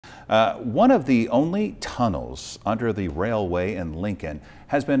One of the only tunnels under the railway in Lincoln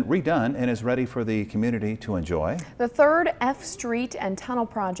has been redone and is ready for the community to enjoy. The third F Street and Tunnel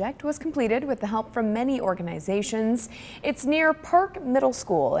project was completed with the help from many organizations. It's near Park Middle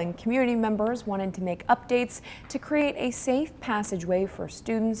School, and community members wanted to make updates to create a safe passageway for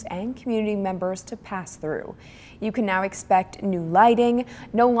students and community members to pass through. You can now expect new lighting,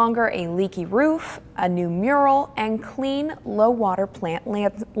 no longer a leaky roof, a new mural, and clean, low-water plant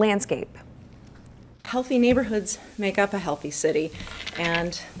landscape. Healthy neighborhoods make up a healthy city,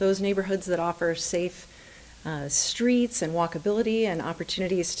 and those neighborhoods that offer safe streets and walkability and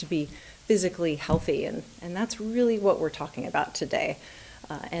opportunities to be physically healthy, and that's really what we're talking about today.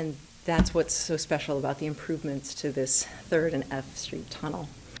 And that's what's so special about the improvements to this 3rd and F Street tunnel.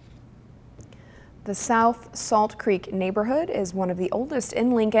 The South Salt Creek neighborhood is one of the oldest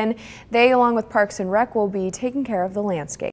in Lincoln. They, along with Parks and Rec, will be taking care of the landscape.